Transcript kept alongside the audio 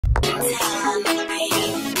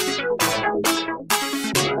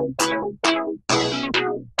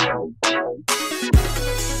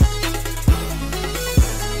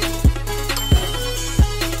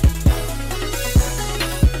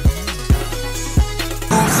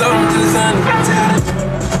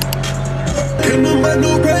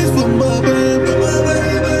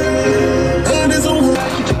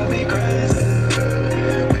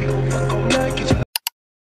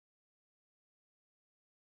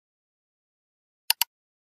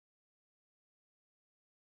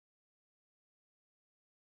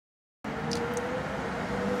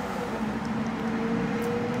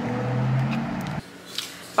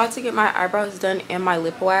About to get my eyebrows done and my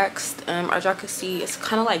lip waxed. As y'all can see, it's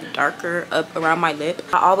kind of like darker up around my lip.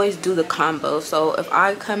 I always do the combo, so if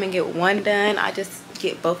I come and get one done, I just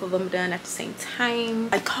get both of them done at the same time.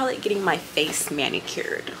 I call it getting my face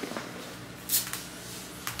manicured.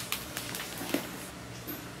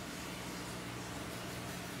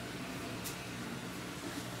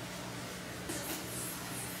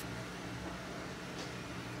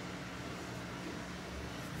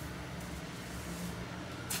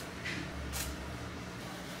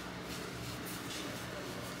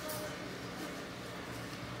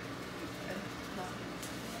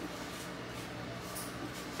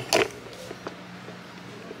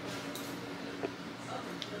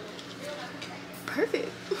 Perfect.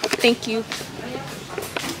 Thank you.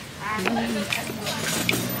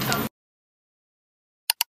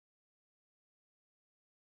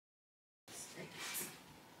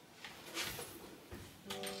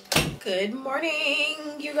 Good morning,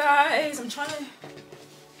 you guys. I'm trying to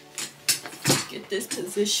get this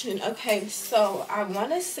position. Okay, so I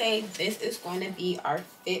want to say this is going to be our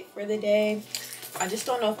fit for the day. I just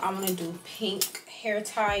don't know if I want to do pink hair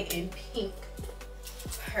tie and pink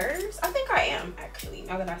purse. I think I am, actually,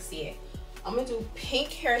 now that I see it. I'm gonna do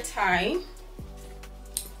pink hair tie,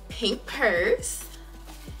 pink purse,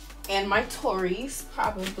 and my Tories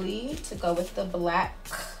probably to go with the black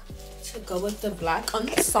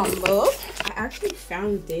ensemble. I actually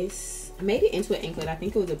found this. I made it into an anklet. I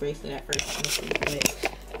think it was a bracelet at first, honestly,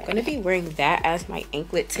 but I'm gonna be wearing that as my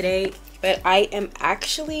anklet today. But I am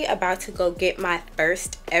actually about to go get my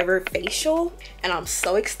first ever facial, and I'm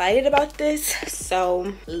so excited about this.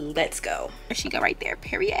 So let's go. There she go right there,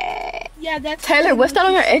 period. Yeah, that's Taylor, what's that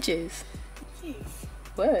on your edges?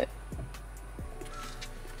 What?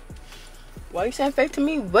 Why are you saying fake to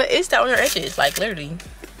me? What is that on your edges? Like, literally.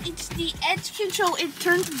 It's the edge control. It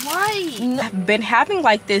turns white. I've been having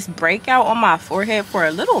like this breakout on my forehead for a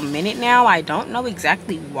little minute now. I don't know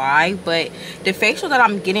exactly why, but the facial that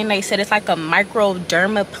I'm getting, they said it's like a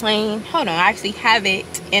microdermaplane. Hold on, I actually have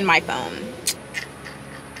it in my phone.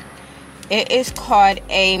 It is called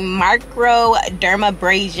a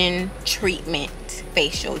microdermabrasion treatment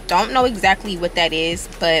facial. Don't know exactly what that is,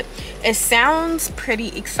 but it sounds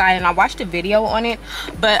pretty exciting. I watched a video on it,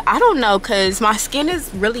 but I don't know, because my skin is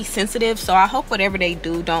really sensitive, so I hope whatever they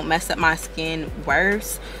do don't mess up my skin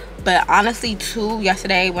worse. But honestly too,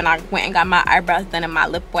 yesterday when I went and got my eyebrows done and my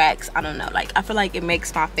lip wax, I don't know, like I feel like it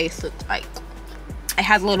makes my face look like it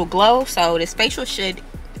has a little glow, so this facial should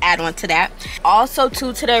add on to that. Also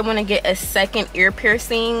too, today I want to get a second ear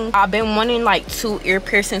piercing. I've been wanting like 2 ear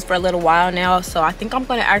piercings for a little while now, so I think I'm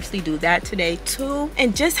going to actually do that today too,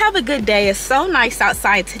 and just have a good day. It's so nice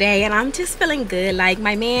outside today, and I'm just feeling good. Like,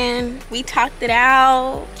 my man, we talked it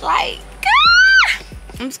out. Like,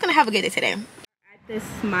 I'm just gonna have a good day today. At the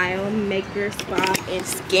Smile Maker Spa and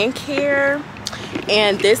Skincare,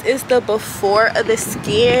 and this is the before of the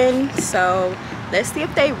skin, so let's see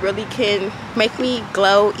if they really can make me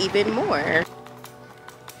glow even more.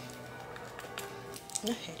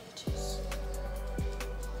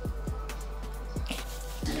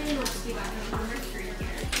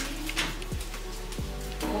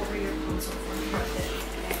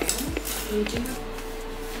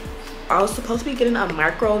 I was supposed to be getting a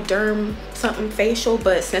microderm something facial,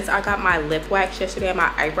 but since I got my lip wax yesterday and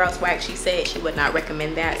my eyebrows waxed, she said she would not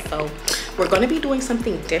recommend that. So we're going to be doing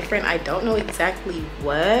something different. I don't know exactly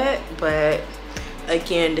what, but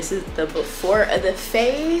again, this is the before of the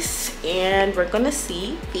face, and we're going to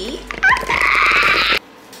see the after.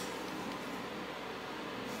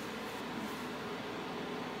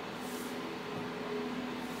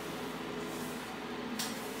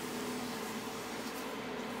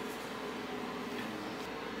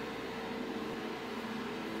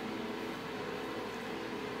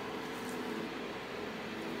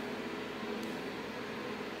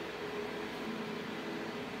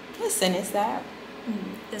 What scent is that?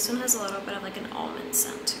 This one has a little bit of like an almond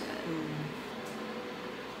scent to it.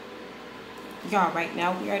 Y'all, right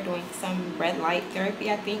now we are doing some red light therapy,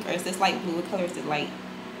 I think. Or is this light blue? What color is it light?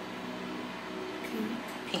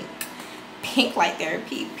 Pink. Pink light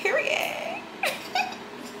therapy, period.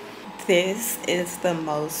 This is the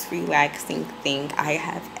most relaxing thing I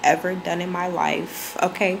have ever done in my life,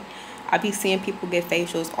 okay? I be seeing people get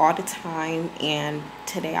facials all the time, and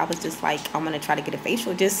today I was just like, I'm gonna try to get a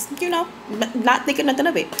facial, just, you know, not thinking nothing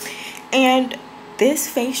of it. And this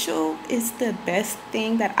facial is the best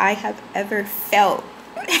thing that I have ever felt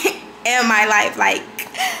in my life. Like,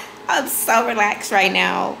 I'm so relaxed right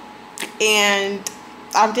now, and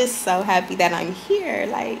I'm just so happy that I'm here.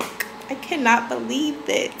 Like, I cannot believe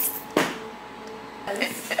this.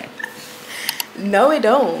 No, it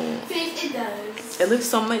don't. It does. It looks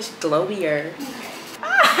so much glowier.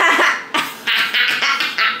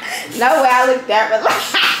 No way I look that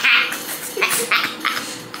relaxed.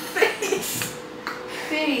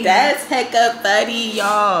 That's hecka funny,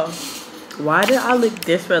 y'all. Why did I look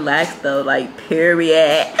this relaxed though? Like,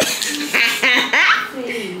 period.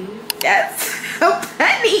 That's so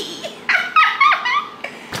funny.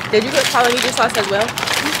 Did you get Polynesian sauce as well?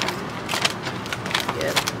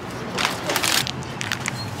 Yep.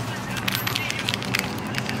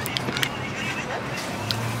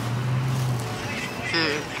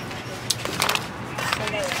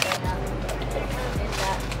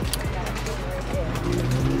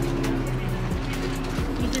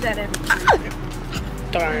 You do that every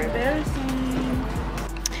time. Darn. Embarrassing.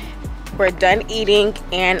 We're done eating,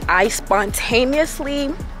 and I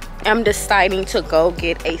spontaneously am deciding to go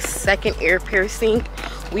get a second ear piercing.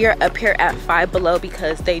 We are up here at Five Below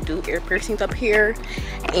because they do ear piercings up here,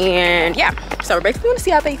 and yeah, so we're basically gonna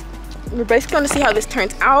see how this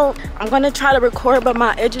turns out. I'm gonna try to record, but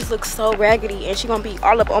my edges look so raggedy, and she's gonna be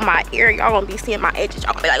all up on my ear. Y'all gonna be seeing my edges.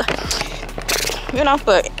 Y'all gonna be like, you know,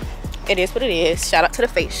 but it is what it is. Shout out to the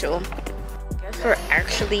facial. We're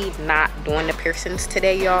actually not doing the piercings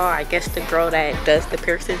today, y'all. I guess the girl that does the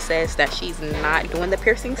piercing says that she's not doing the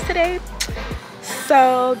piercings today,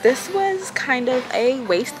 so this was kind of a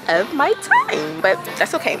waste of my time, but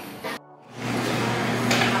that's okay.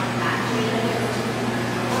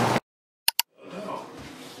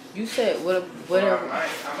 You said whatever.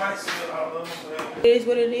 It is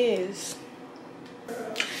what it is.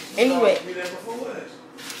 Anyway,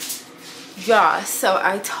 y'all, so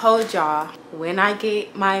I told y'all when I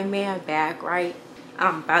get my man back, right,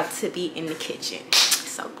 I'm about to be in the kitchen.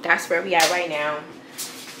 So that's where we at right now.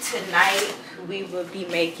 Tonight we will be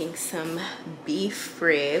making some beef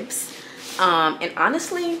ribs, and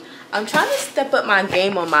honestly I'm trying to step up my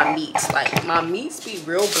game on my meats. Like, my meats be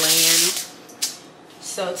real bland,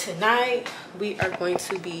 so tonight we are going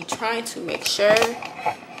to be trying to make sure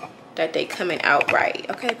that they coming out right.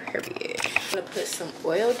 Okay, period. I'm gonna put some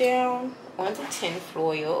oil down on the tin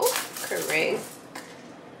foil, correct,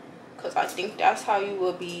 because I think that's how you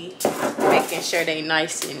will be making sure they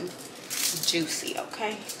nice and juicy.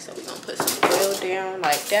 Okay, so we're gonna put some oil down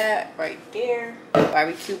like that right there.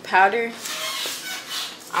 Barbecue powder,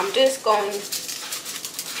 I'm just gonna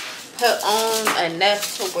put on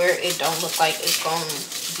enough to where it don't look like it's gonna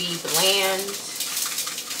be bland.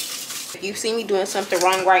 If you see me doing something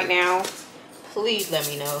wrong right now, please let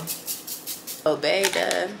me know. Obey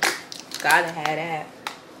the, gotta have that.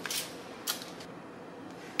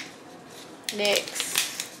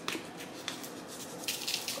 Next,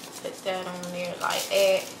 put that on there like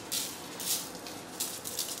that.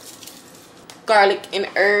 Garlic and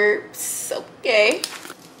herbs, okay.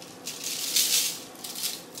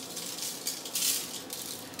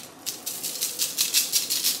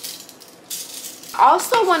 I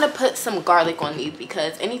also want to put some garlic on these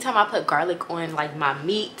because anytime I put garlic on like my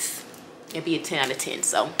meats, it'd be a 10 out of 10.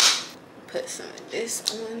 So put some of this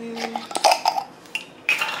on there.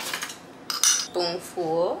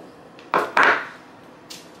 Spoonful.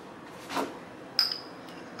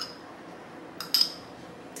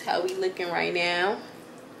 That's how we looking right now.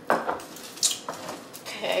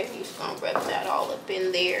 Okay, we're just gonna rub that all up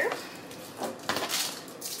in there.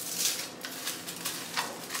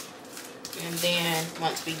 And then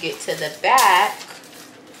once we get to the back,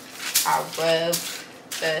 I'll rub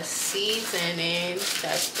the seasoning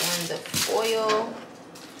that's on the foil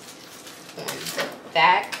on the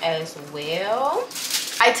back as well.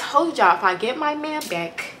 I told y'all if I get my man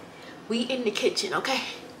back, we in the kitchen, okay?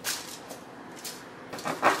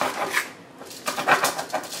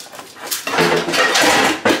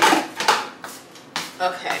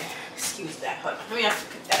 Okay, excuse that. Hold on, let me have to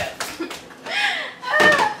pick that up.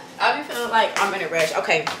 I be feeling like I'm in a rush.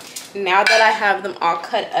 Okay, now that I have them all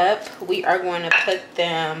cut up, we are going to put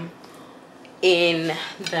them in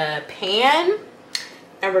the pan,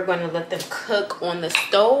 and we're going to let them cook on the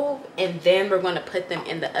stove, and then we're going to put them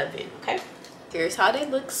in the oven. Okay, here's how they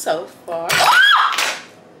look so far.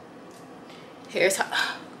 Here's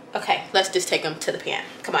how. Okay, let's just take them to the pan.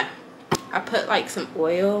 Come on. I put like some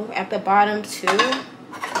oil at the bottom too.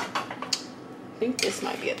 I think this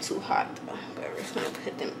might be too hot though, but we're just gonna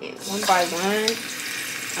put them in one by one,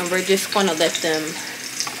 and we're just gonna let them,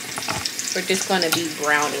 we're just gonna be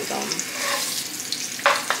browning them.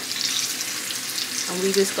 And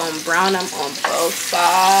we just gonna brown them on both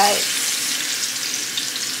sides.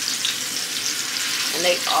 And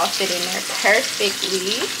they all fit in there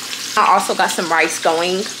perfectly. I also got some rice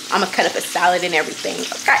going. I'm gonna cut up a salad and everything.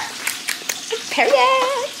 Okay. Period.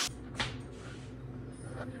 I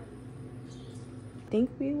think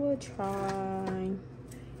we will try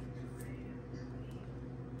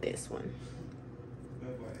this one.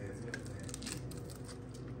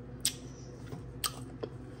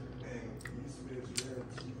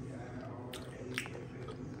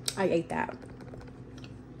 I ate that.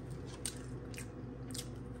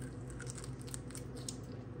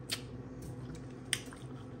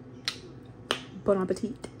 Bon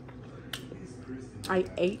appetit. I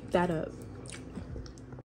ate that up.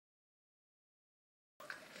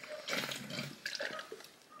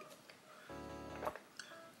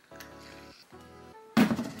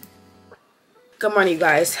 Good morning, you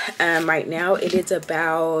guys. Right now it is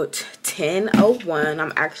about 10:01.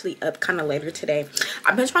 I'm actually up kind of later today.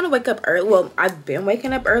 I've been trying to wake up early. Well, I've been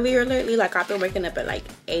waking up earlier lately. Like, I've been waking up at like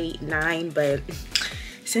 8, 9, but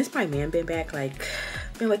since my man been back, like,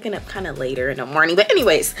 I've been waking up kind of later in the morning. But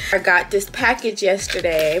anyways, I got this package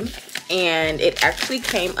yesterday, and it actually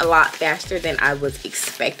came a lot faster than I was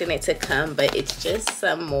expecting it to come, but it's just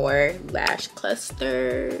some more lash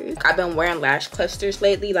clusters. I've been wearing lash clusters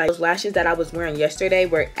lately. Like, those lashes that I was wearing yesterday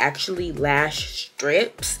were actually lash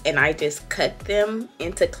strips, and I just cut them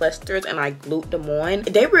into clusters and I glued them on.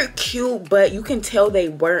 They were cute, but you can tell they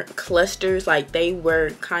weren't clusters. Like, they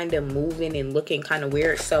were kind of moving and looking kind of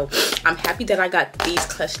weird. So I'm happy that I got these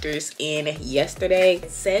clusters in yesterday.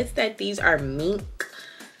 It says that these are mink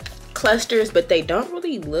clusters, but they don't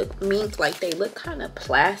really look mink. Like, they look kind of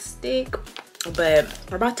plastic. But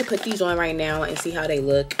we're about to put these on right now and see how they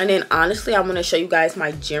look. And then honestly, I'm going to show you guys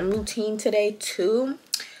my gym routine today too.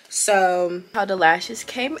 So how the lashes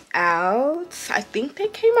came out, I think they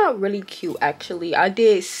came out really cute actually. I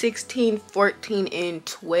did 16, 14, and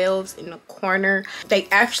 12s in the corner. They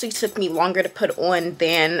actually took me longer to put on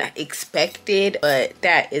than expected, but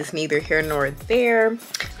that is neither here nor there.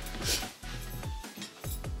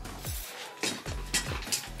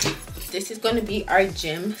 This is going to be our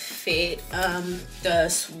gym fit. The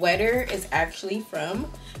sweater is actually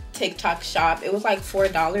from TikTok shop. It was like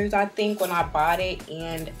 $4 I think when I bought it,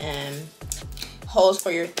 and holes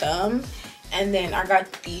for your thumb. And then I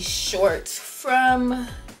got these shorts from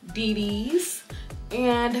DD's,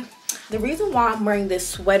 and the reason why I'm wearing this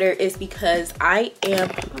sweater is because I am,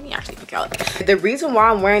 let me actually pick out. The reason why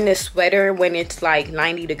I'm wearing this sweater when it's like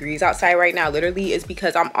 90 degrees outside right now, literally, is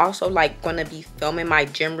because I'm also like gonna be filming my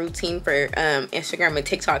gym routine for Instagram and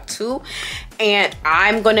TikTok too. And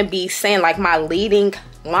I'm gonna be saying, like, my leading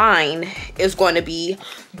line is going to be,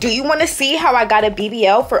 do you want to see how I got a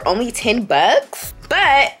BBL for only 10 bucks?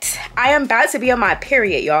 But I am about to be on my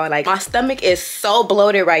period, y'all. Like, my stomach is so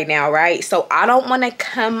bloated right now, right? So I don't want to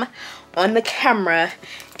come on the camera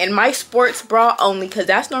in my sports bra only, because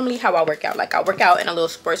that's normally how I work out. Like, I work out in a little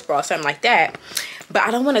sports bra or something like that. But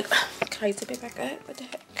I don't want to, can I zip it back up? What the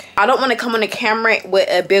heck? I don't want to come on the camera with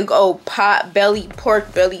a big old pot belly,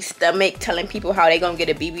 pork belly stomach telling people how they gonna get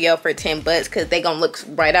a BBL for 10 bucks, because they gonna look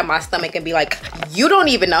right at my stomach and be like, you don't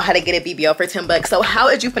even know how to get a BBL for 10 bucks. So how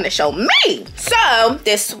is you finna show me? So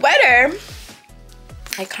this sweater,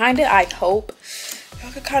 I hope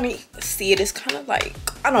y'all can kind of see it. It's kind of like,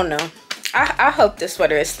 I don't know. I hope this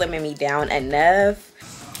sweater is slimming me down enough.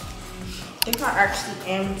 I think I actually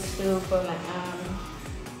am too gonna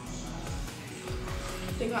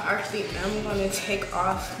I'm gonna take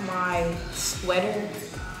off my sweater.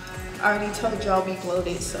 I already told y'all we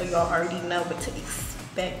bloated, so y'all already know what to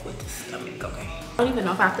expect with the stomach. Okay, I don't even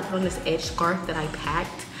know if I have to put on this edge scarf that I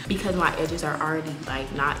packed, because my edges are already like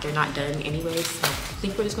they're not done anyways. So I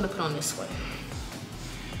think we're just gonna put on this sweater.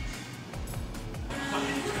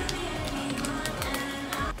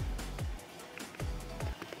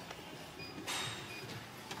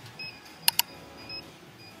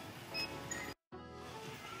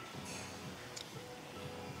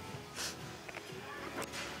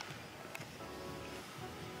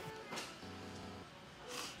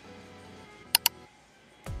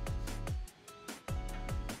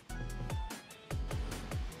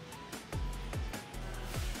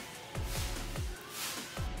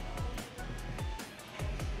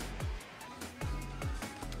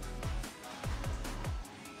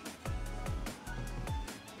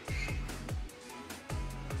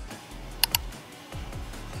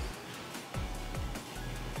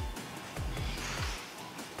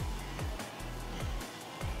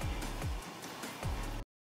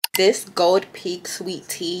 This Gold Peak sweet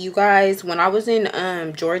tea, you guys. When I was in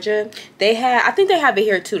Georgia, they had, I think they have it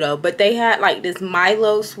here too though, but they had like this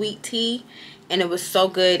Milo sweet tea, and it was so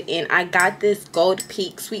good. And I got this Gold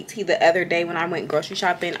Peak sweet tea the other day when I went grocery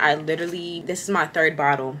shopping. I literally, this is my 3rd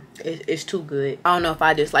bottle. It's too good. I don't know if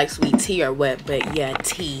I just like sweet tea or what, but yeah,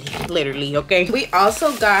 tea, literally. Okay, we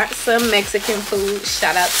also got some Mexican food.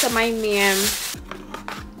 Shout out to my man.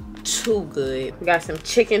 Too good. We got some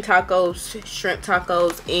chicken tacos, shrimp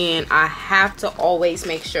tacos, and I have to always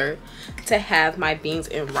make sure to have my beans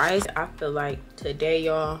and rice. I feel like today,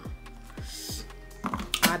 y'all,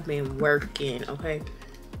 I've been working. Okay,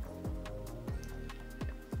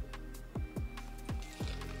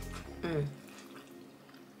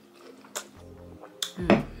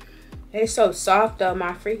 It's so soft though.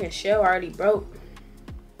 My freaking shell already broke.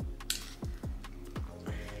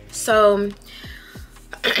 So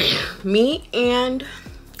me and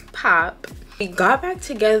Pop, we got back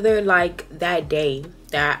together like that day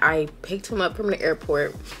that I picked him up from the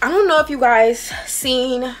airport. I don't know if you guys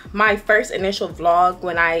seen my first initial vlog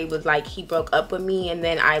when I was like, he broke up with me, and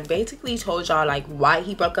then I basically told y'all like why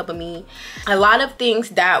he broke up with me. A lot of things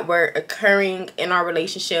that were occurring in our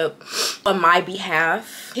relationship on my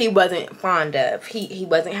behalf, he wasn't fond of. He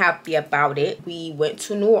wasn't happy about it. We went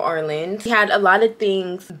to New Orleans. He had a lot of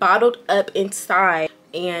things bottled up inside,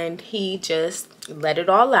 and he just let it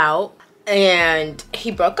all out, and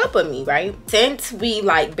he broke up with me, right? Since we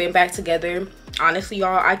like been back together, honestly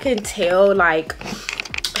y'all, I can tell like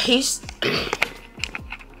he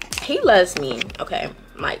loves me. Okay,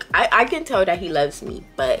 like I can tell that he loves me,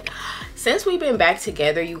 but since we've been back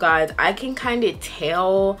together, you guys, I can kind of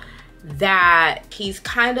tell that he's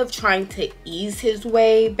kind of trying to ease his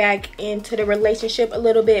way back into the relationship a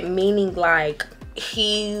little bit, meaning like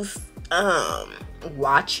he's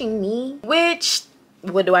watching me, which,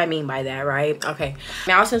 what do I mean by that, right? Okay,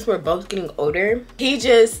 now since we're both getting older, he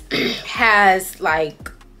just has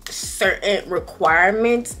like certain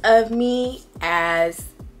requirements of me as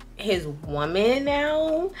his woman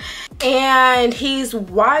now, and he's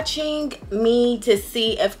watching me to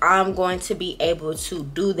see if I'm going to be able to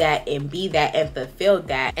do that and be that and fulfill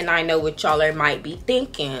that. And I know what y'all might be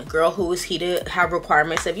thinking, girl, who is he to have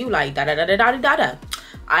requirements of you? Like da da da da da da da.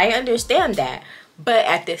 I understand that, but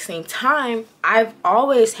at the same time, I've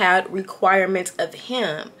always had requirements of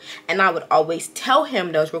him, and I would always tell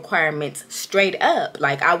him those requirements straight up.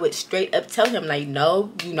 Like I would straight up tell him like,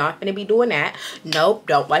 no, you're not gonna be doing that. Nope,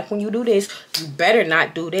 don't like when you do this. You better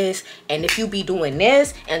not do this. And if you be doing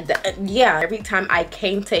this, and yeah, every time I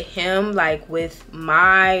came to him like with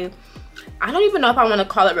my, I don't even know if I want to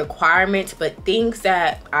call it requirements, but things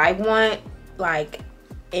that I want like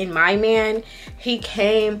in my man, he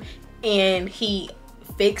came and he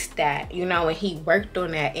fixed that, you know, and he worked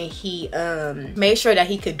on that, and he made sure that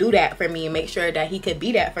he could do that for me and make sure that he could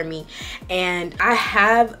be that for me. And I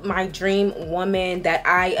have my dream woman that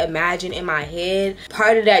I imagine in my head.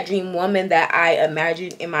 Part of that dream woman that I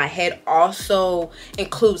imagine in my head also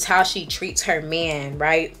includes how she treats her man,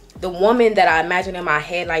 right? The woman that I imagine in my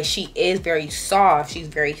head, like, she is very soft, she's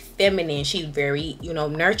very feminine, she's very, you know,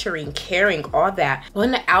 nurturing, caring, all that.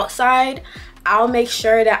 On the outside, I'll make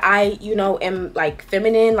sure that I, you know, am like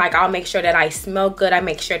feminine. Like I'll make sure that I smell good. I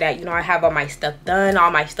make sure that, you know, I have all my stuff done,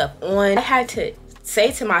 all my stuff on. I had to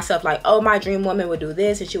say to myself like, oh, my dream woman would do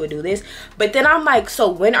this and she would do this. But then I'm like, so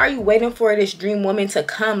when are you waiting for this dream woman to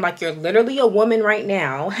come? Like, you're literally a woman right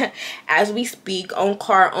now as we speak, on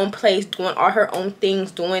car, on place, doing all her own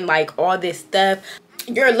things, doing like all this stuff.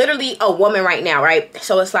 You're literally a woman right now, right?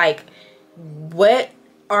 So it's like, what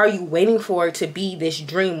are you waiting for to be this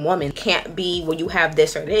dream woman? It can't be when you have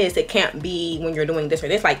this or this. It can't be when you're doing this or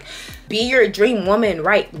this. Like, be your dream woman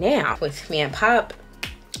right now. With me and Pop,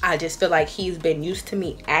 I just feel like he's been used to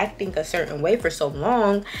me acting a certain way for so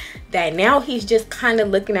long that now he's just kind of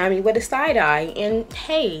looking at me with a side eye. And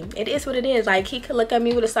hey, it is what it is. Like, he could look at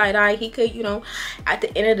me with a side eye. He could, you know, at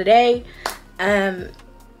the end of the day,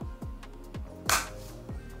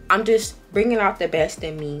 I'm just bringing out the best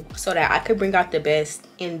in me so that I could bring out the best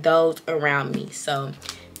in those around me. So,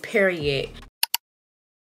 period.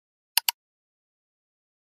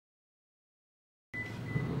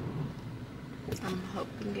 I'm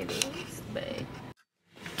hoping it is, but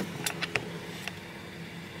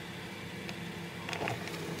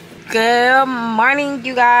good morning,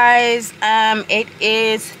 you guys. It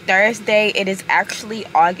is Thursday. It is actually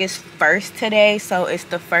August 1st today, so it's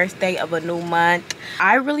the first day of a new month.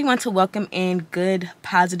 I really want to welcome in good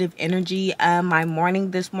positive energy. My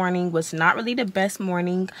morning this morning was not really the best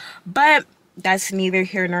morning, but that's neither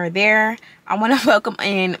here nor there. I want to welcome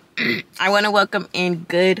in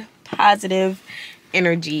good positive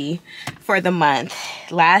energy for the month.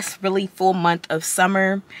 Last really full month of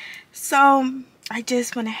summer. So I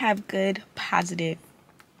just want to have good, positive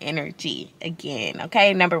energy again.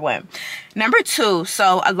 Okay, number one. Number two,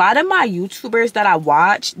 so a lot of my YouTubers that I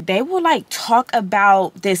watch, they will like talk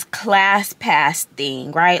about this class pass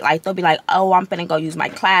thing, right? Like they'll be like, oh, I'm gonna go use my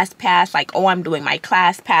class pass. Like, oh, I'm doing my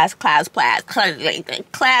class pass.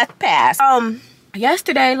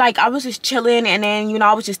 Yesterday, like, I was just chilling, and then, you know,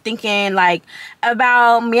 I was just thinking, like,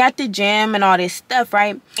 about me at the gym and all this stuff,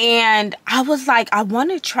 right? And I was like, I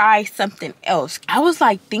want to try something else. I was,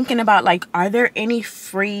 like, thinking about, like, are there any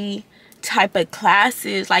free type of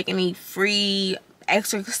classes, like, any free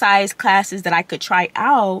exercise classes that I could try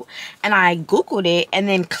out? And I Googled it, and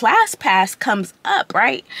then ClassPass comes up,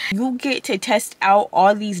 right? You get to test out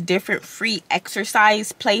all these different free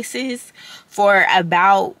exercise places for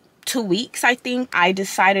about 2 weeks. I think I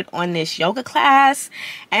decided on this yoga class,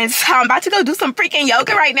 and so I'm about to go do some freaking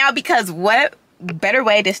yoga right now, because what better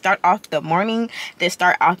way to start off the morning, to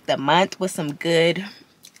start off the month with some good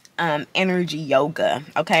energy yoga.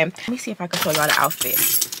 Okay, let me see if I can show y'all the outfit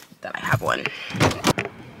that I have on.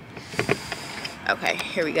 Okay,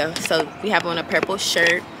 here we go. So we have on a purple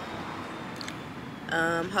shirt.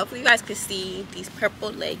 Hopefully you guys can see these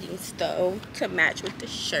purple leggings though to match with the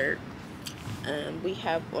shirt. We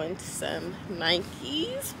have on some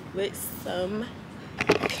Nikes with some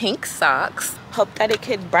pink socks. Hope that it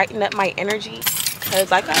could brighten up my energy,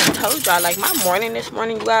 because like I told y'all, like my morning this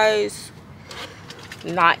morning, you guys,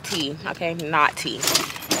 not tea. Okay, not tea.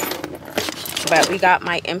 But we got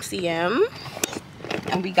my MCM,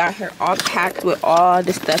 and we got her all packed with all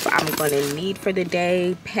the stuff I'm gonna need for the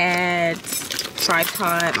day. Pads,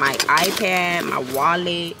 tripod, my iPad, my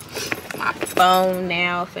wallet, my phone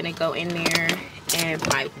now finna go in there, and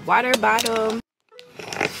my water bottle.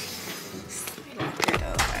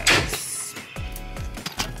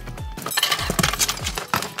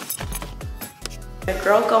 The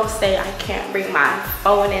girl gonna say I can't bring my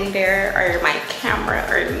phone in there or my camera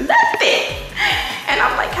or nothing, and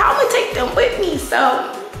I'm like, how am I gonna take them with me? So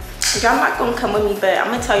y'all not gonna come with me, but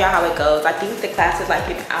I'm gonna tell y'all how it goes. I think the class is like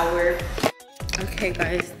an hour. Okay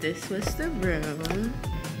guys, this was the room.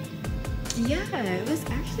 Yeah, it was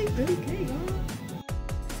actually really good, y'all.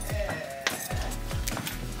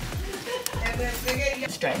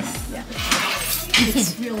 Stress. Yeah.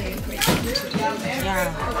 It's really great.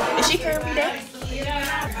 Yeah. Is she here every day?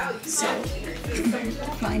 So,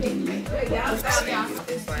 finding what works for you.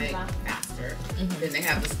 It's like faster. Then they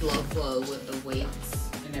have the slow flow with the weights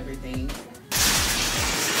and everything.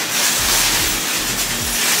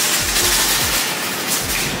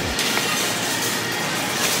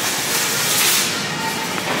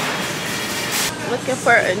 Looking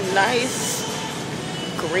for a nice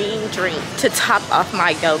green drink to top off my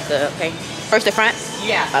yoga. Okay, first the front.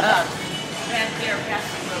 Yeah.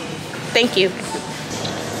 Thank you.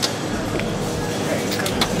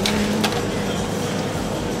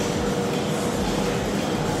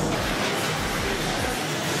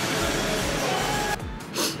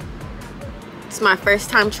 It's my first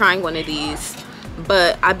time trying one of these,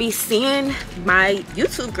 but I be seeing my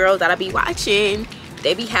YouTube girls that I be watching,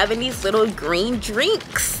 they be having these little green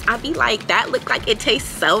drinks. I be like, that look like it tastes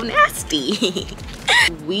so nasty.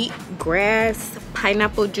 Wheat grass,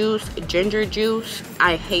 pineapple juice, ginger juice.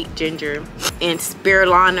 I hate ginger. And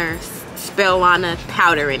spirulina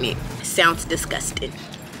powder in it. Sounds disgusting.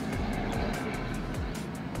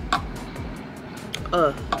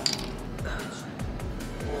 I'm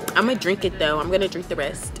gonna drink it though. I'm gonna drink the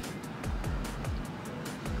rest.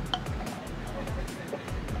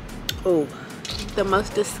 Oh, the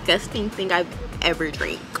most disgusting thing I've ever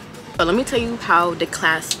drank. But let me tell you how the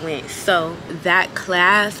class went. So that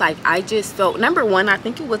class, like, I just felt, number one, I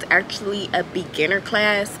think it was actually a beginner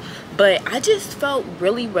class, but I just felt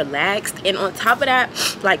really relaxed. And on top of that,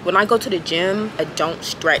 like, when I go to the gym, I don't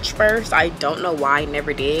stretch first. I don't know why, I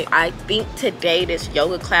never did. I think today, this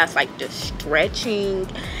yoga class, like the stretching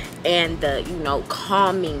and the, you know,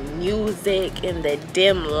 calming music and the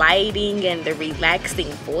dim lighting and the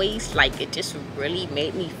relaxing voice, like, it just really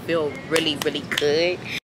made me feel really, really good.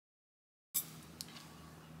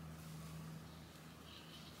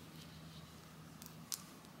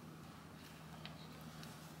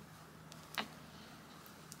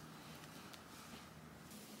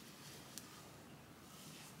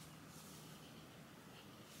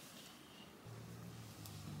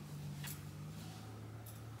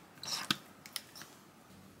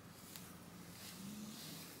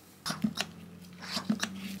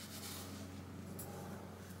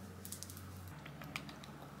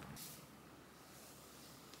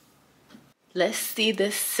 Let's see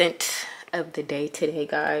the scent of the day today,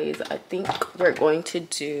 guys. I think we're going to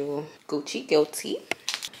do Gucci Guilty.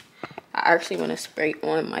 I actually want to spray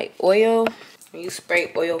on my oil. When you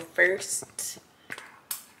spray oil first,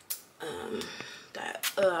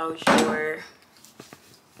 that allows your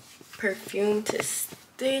perfume to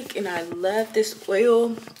stick. And I love this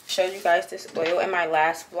oil. Showed you guys this oil in my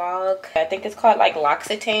last vlog. I think it's called like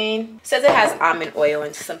L'Occitane. It says it has almond oil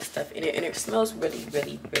and some stuff in it, and it smells really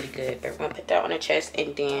good. We're gonna put that on the chest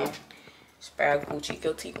and then spray our Gucci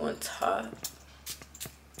Guilty on top.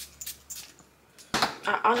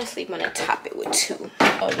 I honestly want to top it with 2.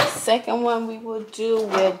 So the second one we will do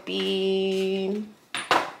will be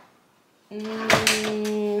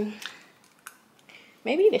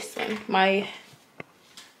maybe this one, my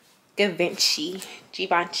Givenchy. Is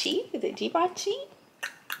it Givenchy?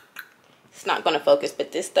 It's not gonna focus,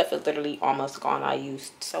 but this stuff is literally almost gone. I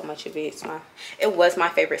used so much of it. It was my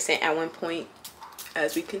favorite scent at one point,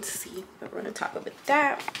 as we can see. We're on the top of it.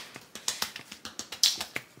 That.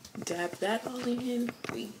 Dab that all in.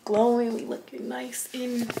 We glowing. We looking nice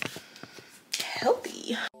and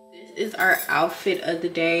healthy. This is our outfit of the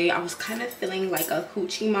day. I was kind of feeling like a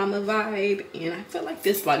hoochie mama vibe, and I feel like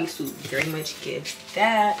this bodysuit very much gives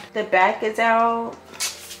that. The back is out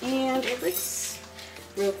and it looks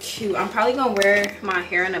real cute. I'm probably gonna wear my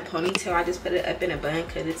hair in a ponytail. I just put it up in a bun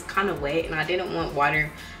because it's kind of wet and I didn't want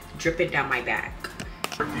water dripping down my back.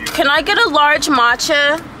 Can I get a large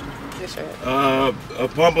matcha? A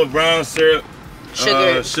pump of brown syrup,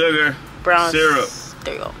 sugar, brown syrup.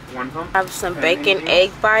 There you go. 1 pump. I have some bacon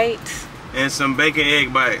egg bites. And some bacon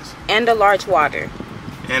egg bites. And a large water.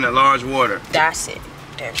 And a large water. That's it.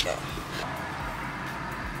 There you go.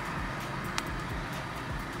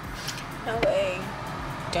 No way.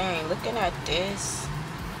 Dang, looking at this.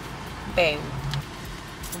 Babe.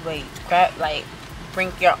 Wait, grab, like,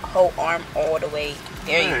 bring your whole arm all the way.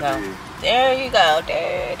 There you go. There you go.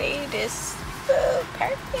 There it is. So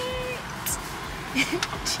perfect.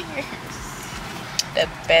 Cheers. The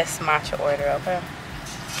best matcha order, okay?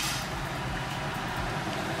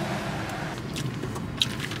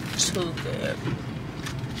 Too good.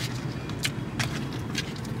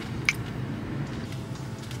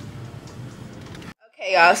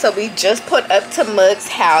 Okay, y'all, so we just put up to Mug's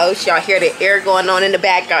house. Y'all hear the air going on in the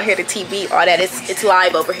back. Y'all hear the TV, all that. It's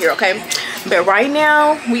live over here, okay? But right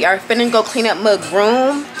now, we are finna go clean up Mug's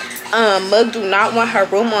room. Mug do not want her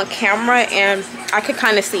room on camera, and I could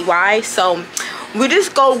kind of see why. So we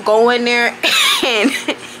just go in there and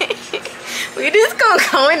we just gonna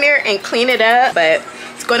go in there and clean it up. But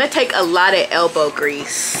it's gonna take a lot of elbow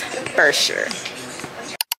grease for sure.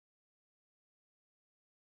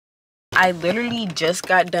 I literally just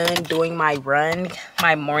got done doing my run,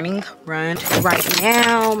 my morning run. Right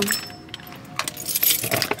now,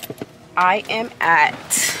 I am at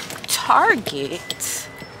Target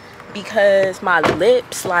because my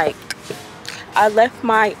lips, like, I left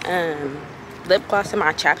my lip gloss and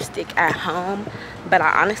my chapstick at home, but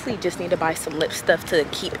I honestly just need to buy some lip stuff to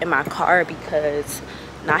keep in my car because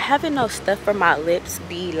not having no stuff for my lips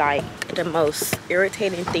be like the most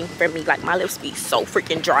irritating thing for me. Like, my lips be so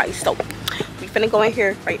freaking dry. So we finna go in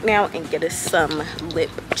here right now and get us some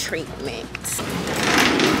lip treatment.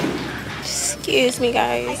 Excuse me,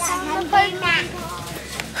 guys.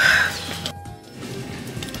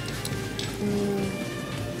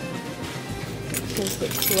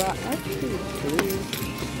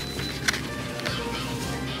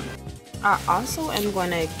 I also am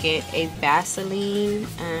gonna get a Vaseline.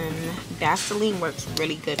 Vaseline works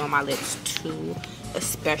really good on my lips too,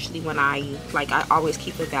 especially when I always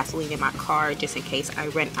keep a Vaseline in my car just in case I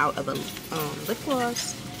run out of a lip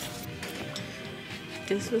gloss.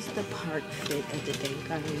 This was the park fit of the day,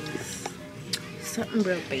 guys. Something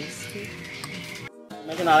real basic.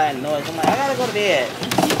 Making all that noise. I'm like, I gotta go to bed.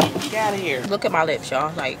 Get out of here. Look at my lips,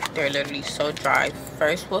 y'all. Like, they're literally so dry.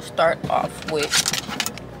 First, we'll start off with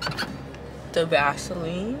the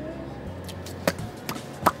Vaseline.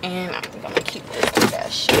 And I'm gonna keep this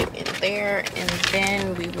that shit in there. And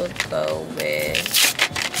then we will go with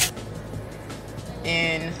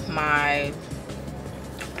in my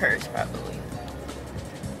purse, probably.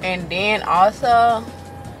 And then also,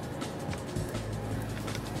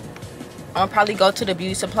 I'll probably go to the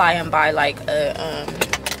beauty supply and buy like an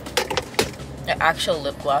actual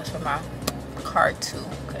lip gloss for my car too,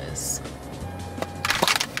 because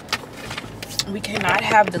we cannot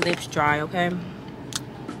have the lips dry, okay?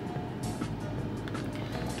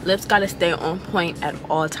 Lips gotta stay on point at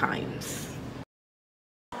all times.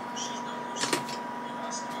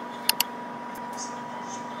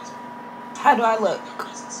 How do I look?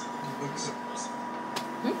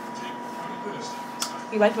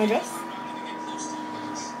 You like my dress?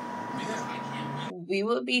 we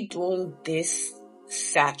will be doing this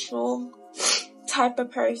satchel type of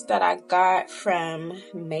purse that I got from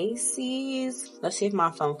Macy's. Let's see if my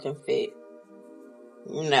phone can fit.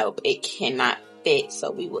 Nope, it cannot fit, so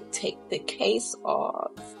we will take the case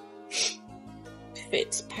off.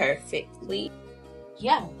 Fits perfectly.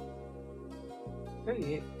 Yeah.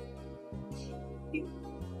 Period.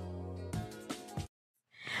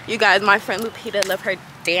 You guys, my friend Lupita left her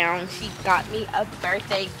down. She got me a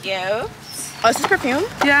birthday gift. Oh, is this perfume?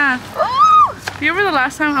 Yeah. Ooh! Do you remember the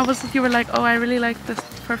last time you were like, oh, I really like this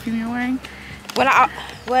perfume you're wearing? When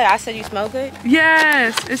I said you smell good?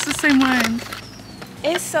 Yes, it's the same one.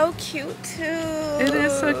 It's so cute too. It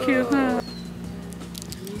is so cute, huh?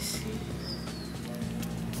 Let me see.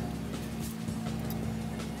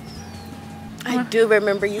 I do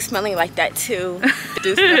remember you smelling like that too. You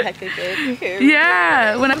do smell like a good perfume.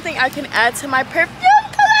 Yeah. When Something I can add to my perfume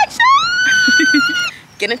collection.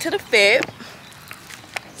 Get into the fit.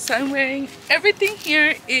 So I'm wearing everything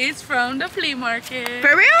here is from the flea market.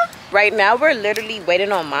 For real? Right now we're literally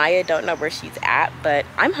waiting on Maya. Don't know where she's at, but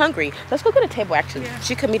I'm hungry. Let's go get a table actually. Yeah.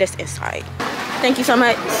 She could meet us inside. Thank you so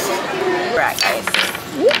much. Right, guys.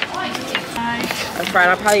 Fried.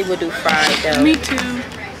 I probably would do fried though. Me too.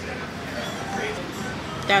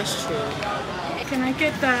 That's true. Can I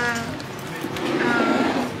get the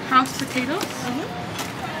house potatoes?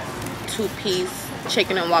 2-piece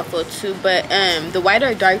chicken and waffle too, but the white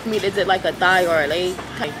or dark meat, is it like a thigh or a leg?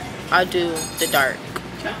 I'll do the dark.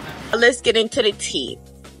 Okay. Let's get into the tea.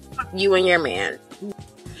 You and your man.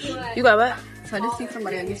 You got what? So I just see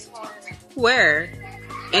somebody on this. Where?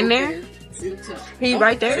 In there? He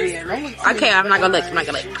right there? Okay, I'm not gonna look.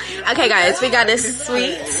 Okay, guys, we got this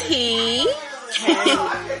sweet tea.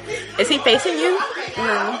 Is he facing you?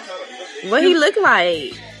 No. What he look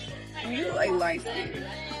like? You look like light.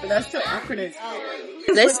 But that's still awkward.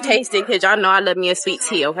 Let's taste it, because y'all know I love me a sweet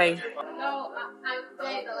tea, okay?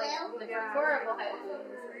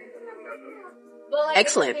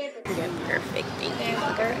 Excellent. Perfect. Thank you.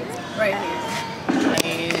 Right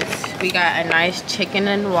here. Nice. We got a nice chicken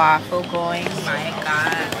and waffle going. My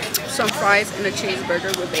God. Some fries and a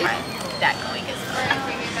cheeseburger with bacon. That going is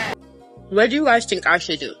perfect. What do you guys think I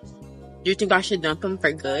should do? Do you think I should dump them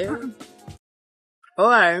for good?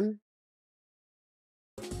 Or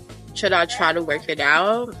should I try to work it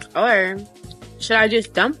out? Or should I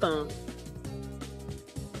just dump them?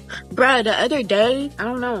 Bruh, the other day, I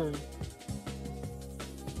don't know.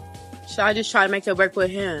 Should I just try to make it work with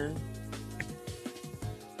him?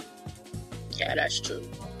 Yeah, that's true.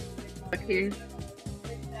 Okay.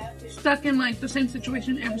 Stuck in like the same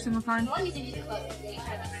situation every single time.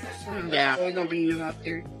 Yeah. Always gonna be new out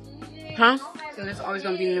there. Huh? So there's always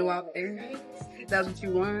gonna be new out there. If that's what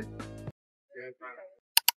you want.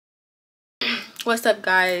 What's up,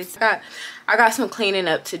 guys? I got some cleaning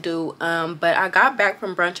up to do, but I got back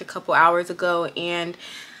from brunch a couple hours ago, and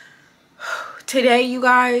today, you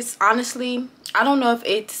guys, honestly, I don't know if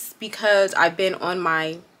it's because I've been on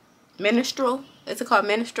my menstrual. Is it called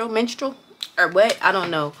menstrual or what? I don't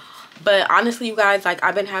know. But honestly, you guys, like,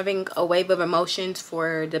 I've been having a wave of emotions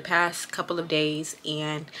for the past couple of days,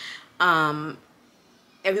 and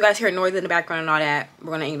if you guys hear noise in the background and all that,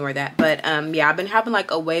 we're gonna ignore that. But yeah, I've been having like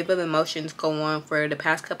a wave of emotions go on for the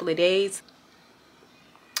past couple of days.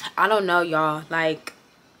 I don't know, y'all. Like,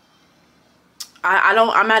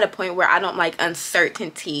 I'm at a point where I don't like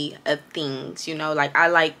uncertainty of things, you know. Like, I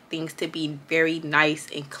like things to be very nice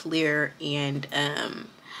and clear, and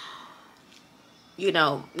you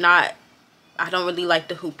know, I don't really like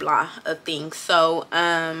the hoopla of things. So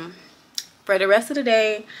for the rest of the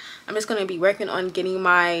day, I'm just gonna be working on getting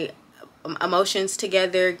my emotions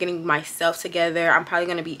together, getting myself together. I'm probably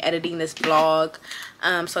gonna be editing this vlog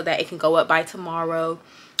so that it can go up by tomorrow.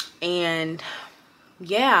 And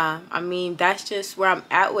yeah, I mean, that's just where I'm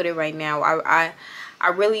at with it right now. I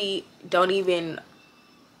really don't even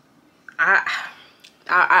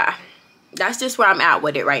that's just where I'm at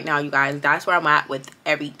with it right now, you guys. That's where I'm at with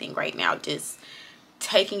everything right now. Just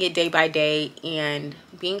taking it day by day and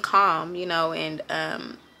being calm, you know, and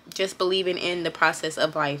just believing in the process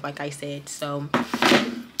of life, like I said. So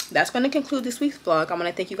that's going to conclude this week's vlog. I'm going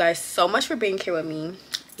to thank you guys so much for being here with me,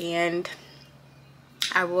 and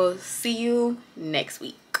I will see you next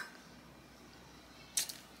week.